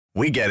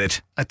We get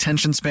it.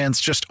 Attention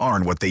spans just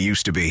aren't what they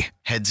used to be.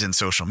 Heads in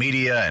social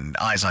media and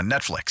eyes on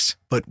Netflix.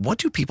 But what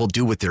do people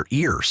do with their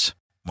ears?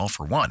 Well,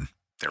 for one,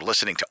 they're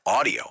listening to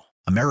audio.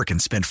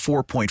 Americans spend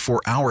 4.4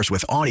 hours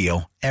with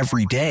audio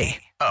every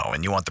day. Oh,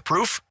 and you want the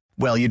proof?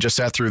 Well, you just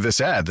sat through this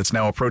ad that's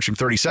now approaching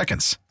 30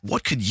 seconds.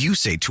 What could you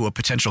say to a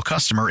potential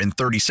customer in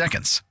 30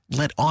 seconds?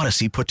 Let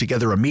Odyssey put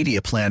together a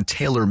media plan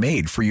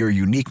tailor-made for your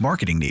unique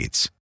marketing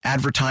needs.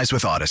 Advertise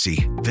with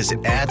Odyssey.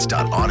 Visit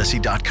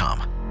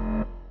ads.odyssey.com.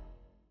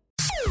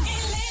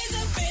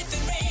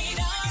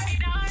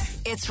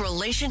 It's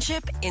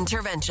Relationship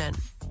Intervention.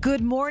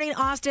 Good morning,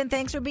 Austin.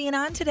 Thanks for being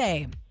on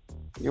today.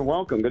 You're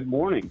welcome. Good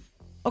morning.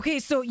 Okay,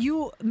 so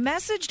you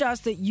messaged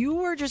us that you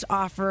were just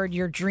offered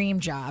your dream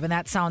job, and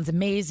that sounds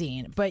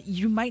amazing, but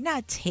you might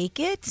not take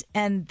it,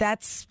 and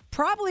that's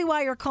probably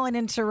why you're calling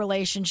into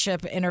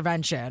Relationship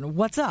Intervention.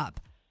 What's up?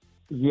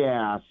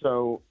 Yeah,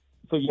 so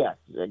yes,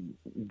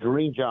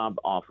 dream job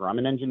offer. I'm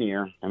an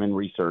engineer. I'm in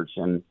research,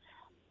 and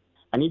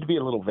I need to be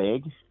a little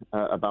vague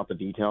about the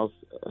details,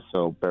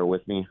 so bear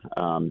with me.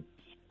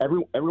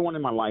 Everyone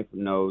in my life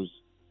knows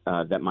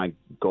that my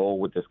goal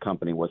with this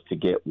company was to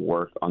get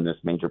work on this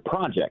major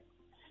project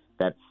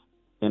that's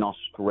in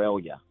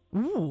Australia.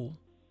 Ooh.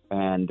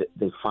 And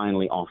they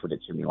finally offered it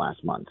to me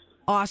last month.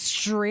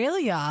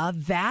 Australia?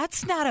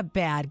 That's not a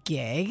bad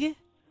gig.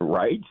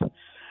 Right?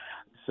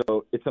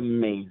 So it's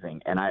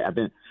amazing. And I've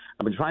been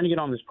trying to get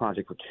on this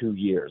project for 2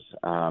 years.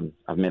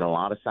 I've made a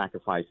lot of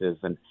sacrifices,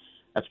 and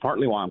that's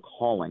partly why I'm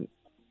calling.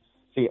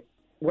 See,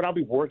 what I'll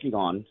be working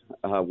on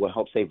will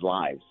help save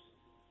lives.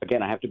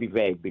 Again, I have to be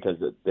vague because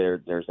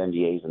there's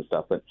NDAs and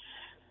stuff, but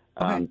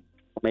Okay.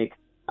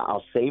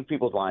 I'll save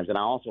people's lives, and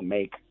I'll also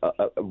make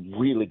a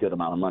really good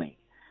amount of money.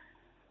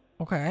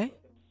 Okay.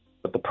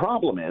 But the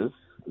problem is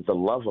the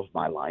love of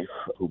my life,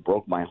 who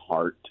broke my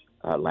heart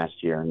last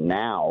year,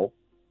 now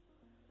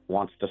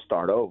wants to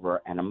start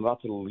over, and I'm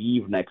about to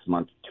leave next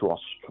month to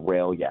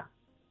Australia.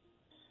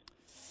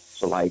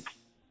 So,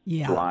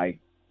 Yeah. do I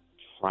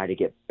try to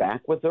get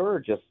back with her, or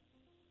just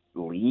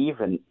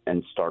leave and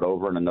start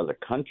over in another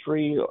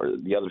country or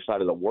the other side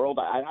of the world?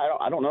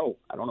 I don't know.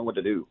 I don't know what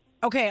to do.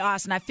 Okay,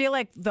 Austin, I feel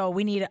like, though,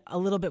 we need a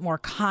little bit more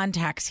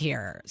context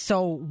here.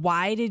 So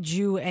why did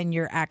you and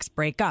your ex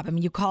break up? I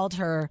mean, you called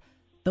her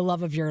the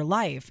love of your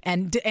life.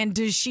 And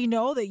does she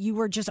know that you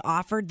were just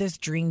offered this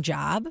dream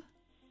job?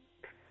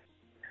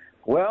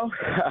 Well,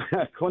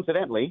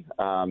 coincidentally,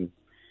 the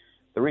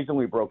reason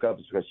we broke up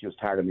is because she was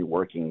tired of me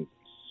working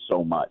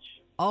so much.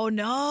 Oh,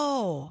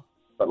 no.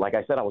 But like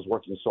I said, I was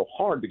working so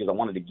hard because I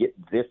wanted to get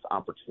this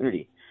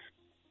opportunity.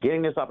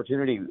 Getting this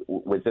opportunity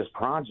with this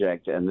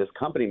project and this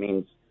company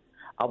means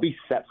I'll be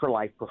set for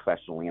life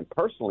professionally and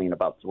personally in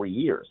about 3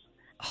 years.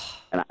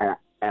 And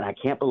I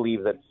can't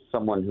believe that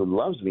someone who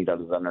loves me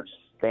doesn't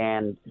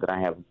understand that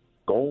I have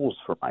goals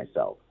for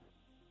myself.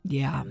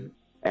 Yeah.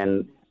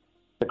 And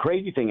the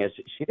crazy thing is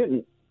she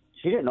didn't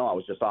know I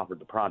was just offered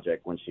the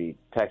project when she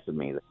texted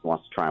me that she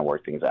wants to try and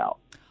work things out.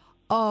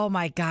 Oh,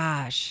 my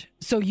gosh.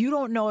 So you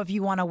don't know if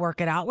you want to work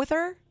it out with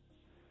her?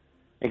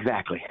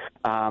 Exactly.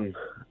 I'm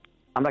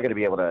not going to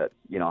be able to,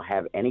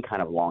 have any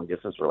kind of long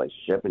distance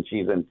relationship, and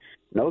she's in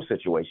no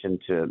situation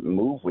to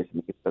move with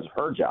me because of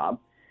her job.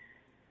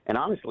 And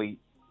honestly,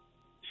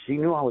 she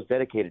knew I was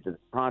dedicated to the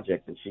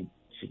project, and she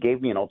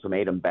gave me an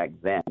ultimatum back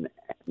then,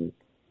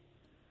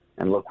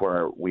 and look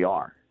where we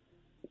are.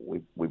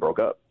 We broke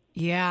up.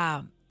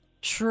 Yeah.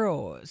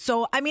 True.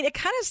 So, I mean, it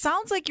kind of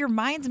sounds like your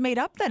mind's made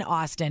up then,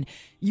 Austin.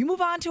 You move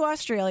on to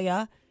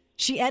Australia.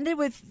 She ended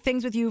with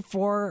things with you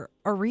for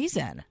a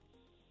reason.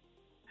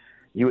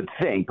 You would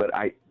think, but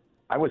I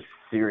was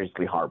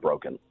seriously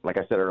heartbroken. Like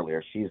I said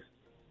earlier, she's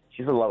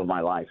the love of my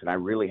life, and I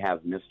really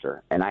have missed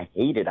her. And I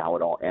hated how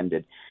it all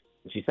ended.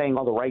 And she's saying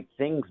all the right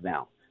things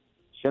now.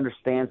 She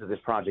understands that this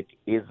project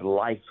is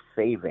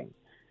life-saving.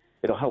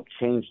 It'll help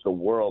change the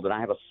world, and I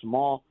have a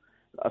small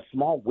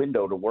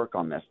window to work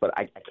on this, but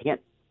I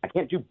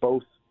can't do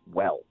both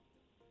well.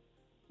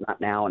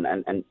 Not now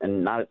and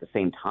not at the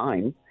same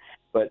time.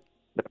 But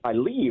if I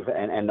leave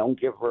and don't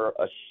give her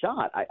a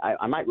shot,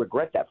 I might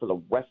regret that for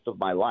the rest of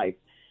my life.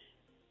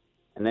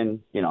 And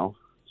then,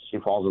 she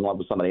falls in love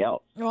with somebody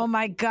else. Oh,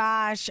 my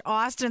gosh,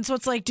 Austin. So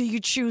it's like, do you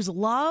choose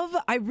love?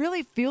 I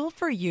really feel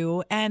for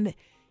you. And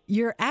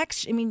your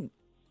ex, I mean,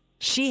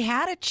 she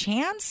had a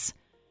chance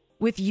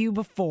with you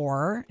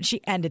before she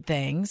ended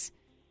things.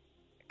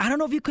 I don't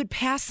know if you could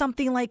pass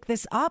something like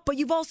this up, but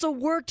you've also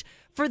worked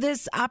for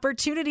this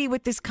opportunity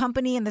with this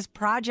company and this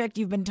project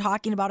you've been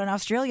talking about in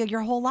Australia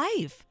your whole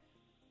life.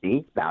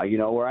 See, now you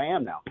know where I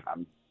am now.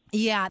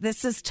 Yeah,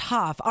 this is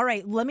tough. All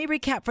right, let me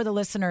recap for the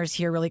listeners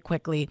here really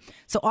quickly.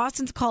 So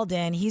Austin's called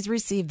in. He's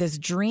received this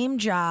dream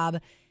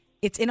job.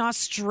 It's in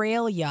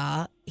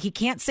Australia. He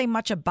can't say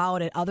much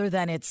about it other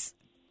than it's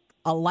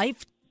a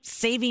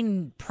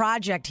life-saving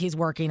project he's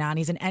working on.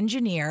 He's an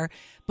engineer,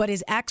 but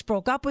his ex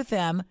broke up with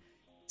him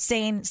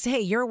saying,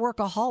 hey, you're a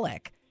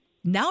workaholic.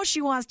 Now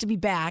she wants to be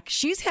back.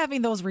 She's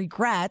having those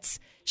regrets.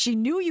 She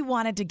knew you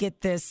wanted to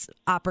get this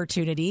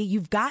opportunity.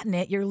 You've gotten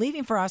it. You're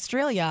leaving for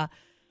Australia.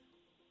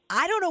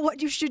 I don't know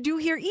what you should do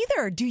here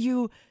either. Do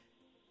you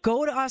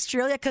go to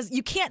Australia? Because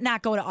you can't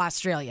not go to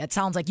Australia. It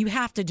sounds like you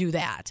have to do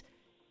that.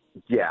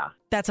 Yeah.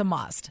 That's a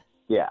must.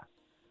 Yeah.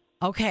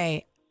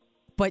 Okay.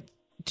 But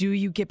do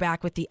you get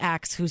back with the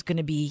ex who's going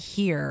to be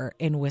here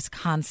in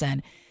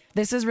Wisconsin?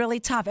 This is really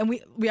tough. And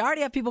we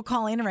already have people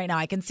calling in right now.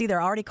 I can see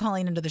they're already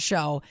calling into the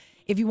show.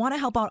 If you want to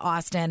help out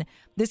Austin,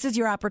 this is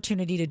your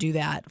opportunity to do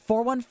that.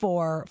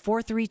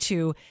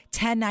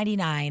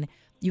 414-432-1099.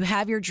 You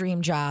have your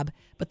dream job,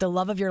 but the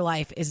love of your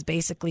life is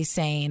basically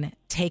saying,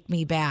 take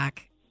me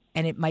back.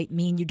 And it might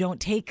mean you don't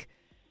take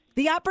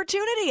the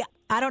opportunity.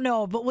 I don't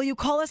know, but will you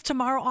call us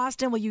tomorrow,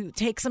 Austin? Will you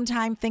take some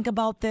time, think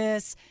about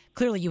this?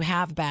 Clearly you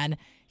have been.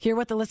 Hear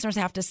what the listeners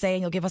have to say,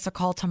 and you'll give us a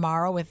call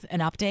tomorrow with an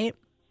update?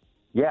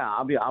 Yeah,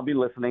 I'll be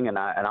listening, and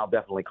I'll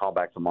definitely call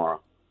back tomorrow.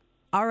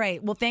 All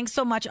right. Well, thanks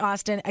so much,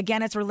 Austin.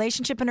 Again, it's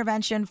Relationship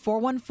Intervention,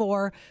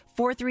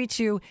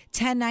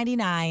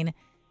 414-432-1099.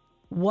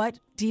 What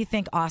do you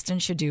think Austin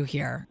should do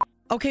here?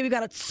 Okay, we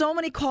got so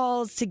many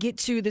calls to get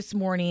to this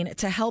morning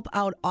to help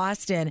out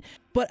Austin,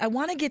 but I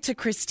want to get to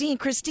Christine.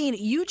 Christine,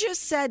 you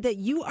just said that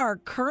you are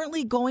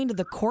currently going to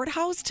the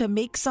courthouse to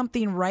make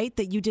something right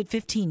that you did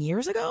 15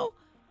 years ago?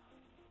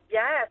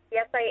 Yes,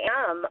 I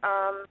am.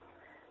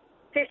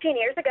 15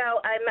 years ago,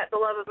 I met the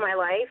love of my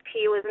life.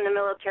 He was in the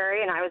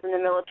military, and I was in the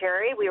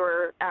military. We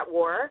were at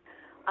war.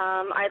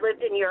 I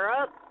lived in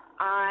Europe.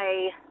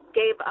 I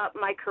gave up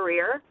my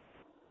career,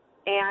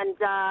 and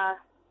I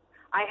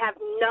have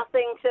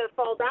nothing to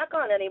fall back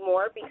on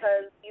anymore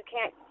because you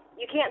can't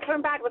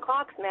turn back the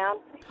clocks, man.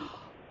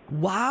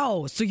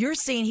 Wow. So you're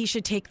saying he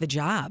should take the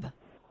job?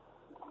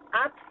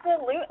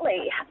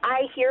 Absolutely.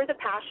 I hear the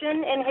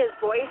passion in his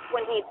voice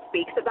when he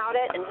speaks about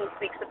it, and he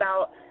speaks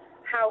about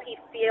how he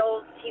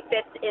feels he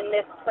fits in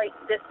this place,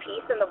 this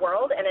piece in the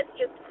world, and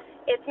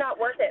it's not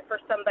worth it for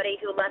somebody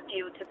who left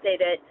you to say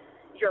that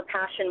your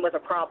passion was a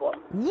problem.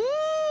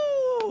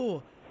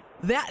 Woo!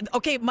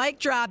 Okay, mic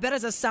drop. That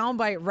is a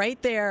soundbite right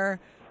there.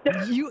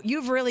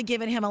 You've really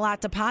given him a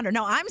lot to ponder.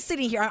 Now I'm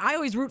sitting here. I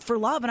always root for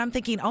love, and I'm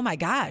thinking, oh my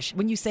gosh,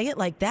 when you say it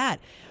like that,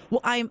 well,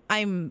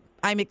 I'm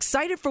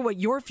excited for what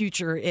your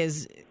future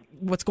is.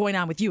 What's going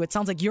on with you? It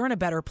sounds like you're in a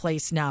better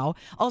place now.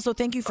 Also,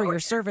 thank you for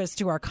your service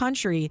to our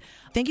country.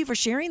 Thank you for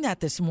sharing that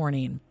this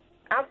morning.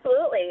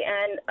 Absolutely,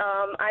 and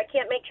I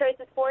can't make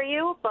choices for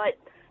you, but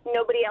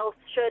nobody else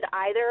should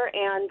either.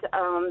 And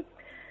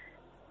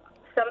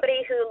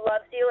somebody who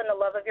loves you and the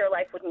love of your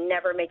life would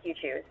never make you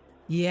choose.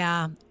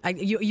 Yeah,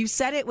 you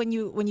said it when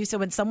you said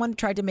when someone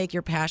tried to make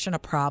your passion a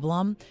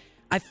problem.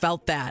 I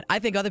felt that. I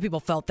think other people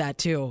felt that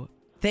too.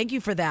 Thank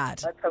you for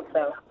that. Let's hope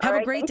so. Have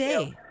a great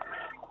day.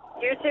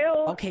 You too.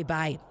 Okay,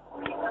 bye.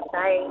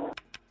 Bye.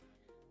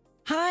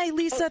 Hi,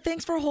 Lisa.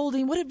 Thanks for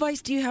holding. What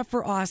advice do you have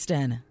for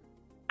Austin?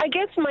 I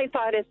guess my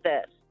thought is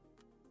this.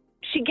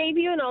 She gave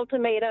you an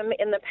ultimatum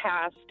in the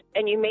past,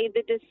 and you made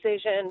the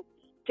decision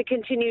to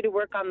continue to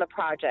work on the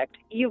project.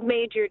 You've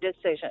made your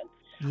decision.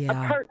 Yeah. A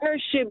partner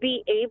should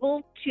be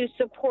able to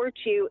support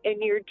you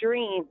in your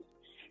dreams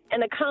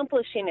and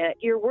accomplishing it.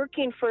 You're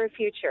working for a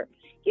future.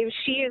 If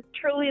she is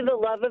truly the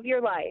love of your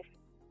life,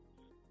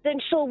 then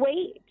she'll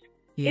wait.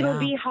 Yeah. It'll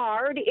be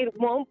hard. It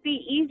won't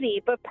be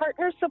easy, but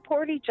partners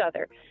support each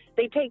other.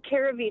 They take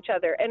care of each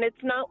other. And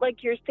it's not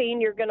like you're saying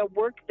you're going to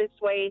work this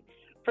way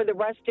for the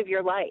rest of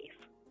your life.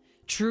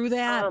 True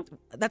that.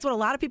 That's what a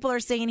lot of people are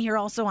saying here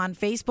also on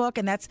Facebook,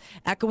 and that's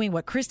echoing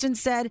what Kristen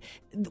said.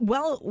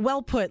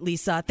 Well put,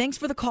 Lisa. Thanks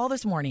for the call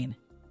this morning.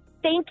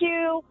 Thank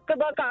you. Good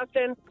luck,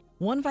 Austin.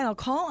 One final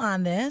call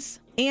on this.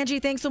 Angie,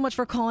 thanks so much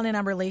for calling in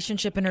on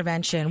Relationship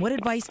Intervention. What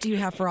advice do you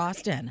have for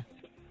Austin?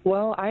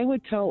 Well, I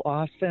would tell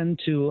Austin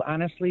to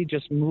honestly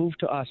just move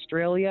to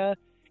Australia.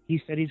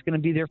 He said he's going to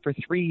be there for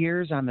 3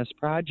 years on this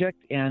project,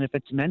 and if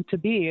it's meant to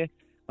be,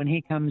 when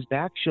he comes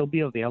back, she'll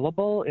be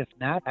available. If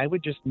not, I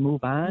would just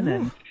move on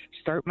and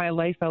start my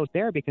life out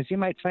there because you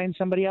might find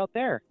somebody out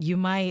there. You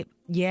might,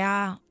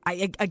 yeah.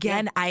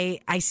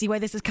 I see why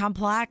this is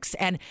complex,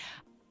 and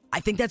I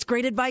think that's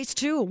great advice,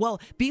 too.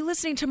 Well, be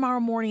listening tomorrow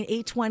morning,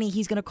 8:20.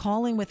 He's going to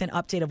call in with an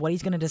update of what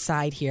he's going to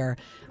decide here.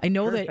 I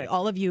know that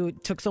all of you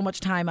took so much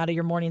time out of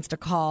your mornings to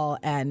call,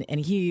 and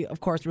he, of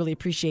course, really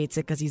appreciates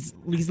it because he's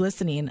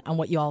listening on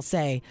what you all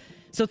say.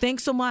 So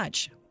thanks so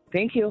much.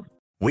 Thank you.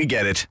 We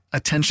get it.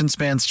 Attention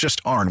spans just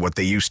aren't what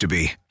they used to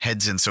be.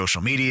 Heads in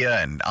social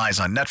media and eyes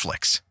on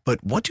Netflix.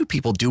 But what do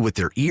people do with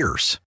their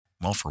ears?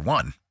 Well, for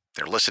one,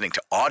 they're listening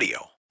to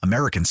audio.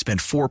 Americans spend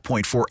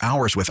 4.4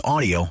 hours with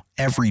audio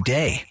every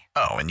day.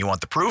 Oh, and you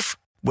want the proof?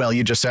 Well,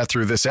 you just sat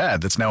through this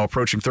ad that's now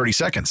approaching 30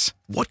 seconds.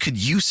 What could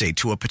you say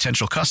to a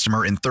potential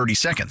customer in 30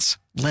 seconds?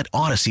 Let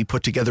Odyssey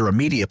put together a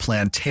media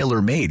plan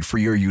tailor-made for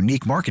your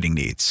unique marketing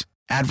needs.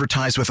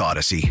 Advertise with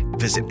Odyssey.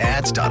 Visit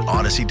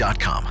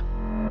ads.odyssey.com.